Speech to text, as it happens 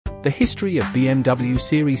The history of BMW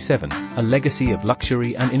Series 7, a legacy of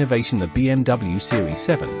luxury and innovation. The BMW Series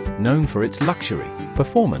 7, known for its luxury,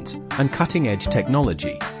 performance, and cutting-edge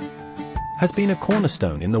technology, has been a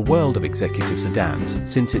cornerstone in the world of executive sedans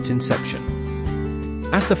since its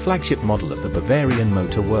inception. As the flagship model of the Bavarian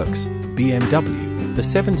Motor Works, BMW, the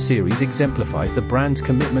 7 Series exemplifies the brand's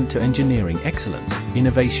commitment to engineering excellence,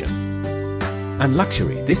 innovation, and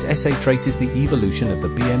luxury. This essay traces the evolution of the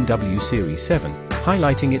BMW Series 7,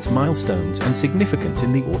 highlighting its milestones and significance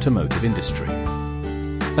in the automotive industry.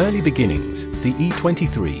 Early beginnings: the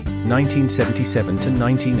E23, 1977 to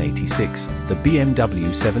 1986. The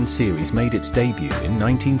BMW 7 Series made its debut in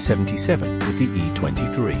 1977 with the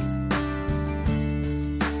E23.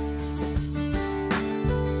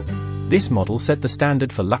 This model set the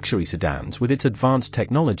standard for luxury sedans with its advanced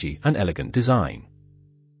technology and elegant design.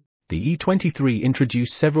 The E23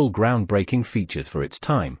 introduced several groundbreaking features for its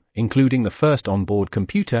time, including the first onboard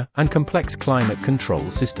computer and complex climate control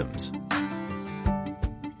systems.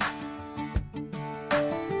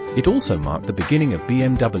 It also marked the beginning of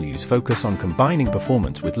BMW's focus on combining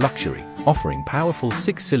performance with luxury, offering powerful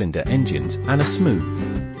 6-cylinder engines and a smooth,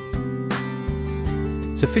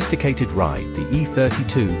 sophisticated ride. The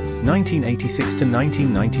E32, 1986 to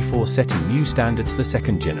 1994, setting new standards. The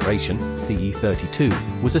second generation, the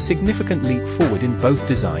E32, was a significant leap forward in both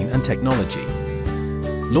design and technology.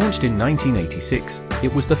 Launched in 1986,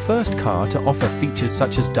 it was the first car to offer features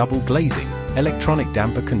such as double glazing, electronic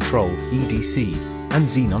damper control (EDC), and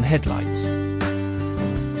xenon headlights.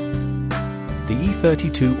 The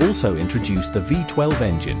E32 also introduced the V12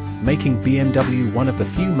 engine, making BMW one of the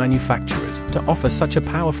few manufacturers to offer such a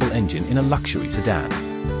powerful engine in a luxury sedan.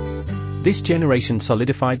 This generation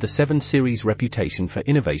solidified the 7 Series' reputation for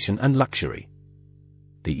innovation and luxury.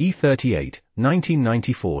 The E38,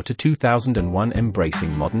 1994 to 2001,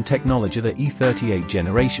 embracing modern technology. The E38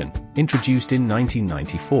 generation, introduced in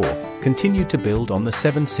 1994, continued to build on the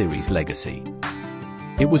 7 Series legacy.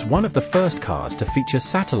 It was one of the first cars to feature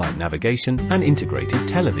satellite navigation and integrated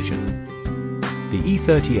television. The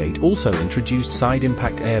E38 also introduced side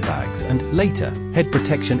impact airbags and, later, head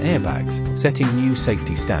protection airbags, setting new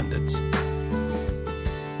safety standards.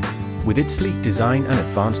 With its sleek design and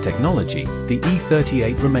advanced technology, the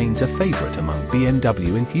E38 remains a favorite among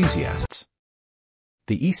BMW enthusiasts.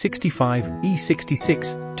 The E65,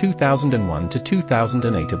 E66, 2001 to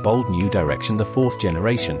 2008, a bold new direction. The fourth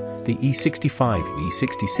generation, the E65,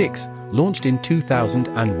 E66, launched in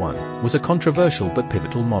 2001, was a controversial but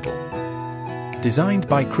pivotal model. Designed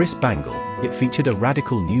by Chris Bangle, it featured a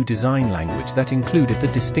radical new design language that included the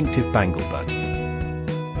distinctive Bangle butt.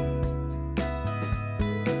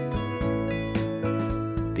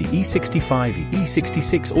 The E65,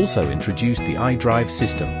 E66 also introduced the iDrive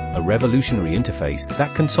system, a revolutionary interface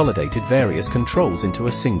that consolidated various controls into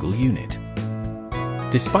a single unit.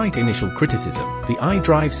 Despite initial criticism, the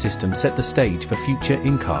iDrive system set the stage for future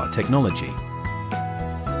in-car technology.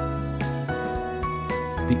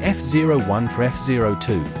 The F01 for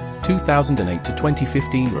F02, 2008 to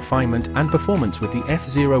 2015, refinement and performance. With the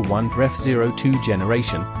F01 for F02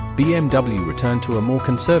 generation, BMW returned to a more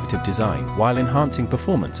conservative design while enhancing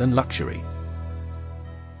performance and luxury.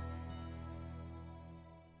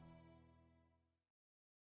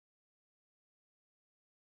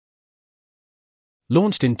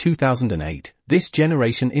 Launched in 2008, this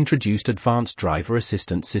generation introduced advanced driver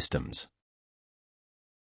assistance systems,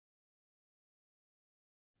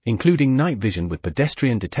 including night vision with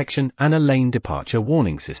pedestrian detection and a lane departure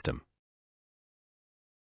warning system.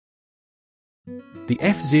 The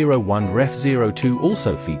F01 or F02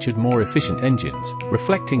 also featured more efficient engines,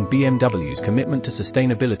 reflecting BMW's commitment to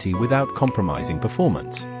sustainability without compromising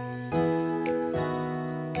performance.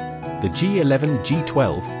 The G11,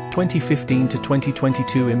 G12, 2015 to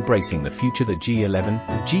 2022, embracing the future. The G11,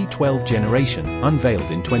 G12 generation, unveiled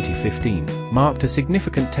in 2015, marked a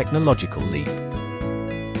significant technological leap.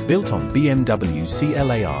 Built on BMW's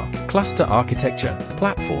CLAR cluster architecture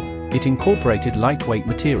platform, it incorporated lightweight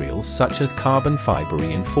materials such as carbon fiber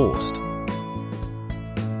reinforced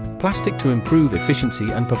plastic to improve efficiency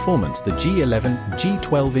and performance. The G11,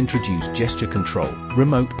 G12 introduced gesture control,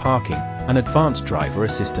 remote parking, and advanced driver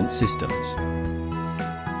assistance systems,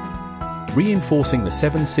 reinforcing the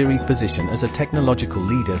 7 Series' position as a technological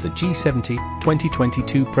leader. The G70,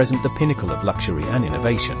 2022, present the pinnacle of luxury and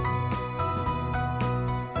innovation.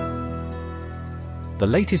 The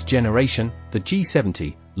latest generation, the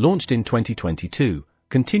G70, launched in 2022,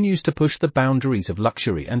 continues to push the boundaries of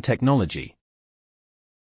luxury and technology.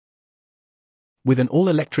 With an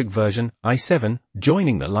all-electric version, i7,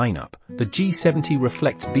 joining the lineup, the G70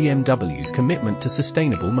 reflects BMW's commitment to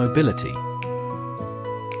sustainable mobility.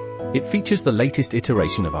 It features the latest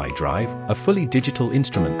iteration of iDrive, a fully digital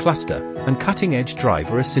instrument cluster, and cutting-edge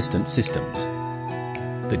driver assistance systems.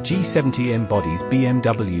 The G70 embodies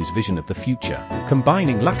BMW's vision of the future,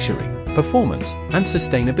 combining luxury, performance, and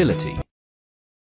sustainability.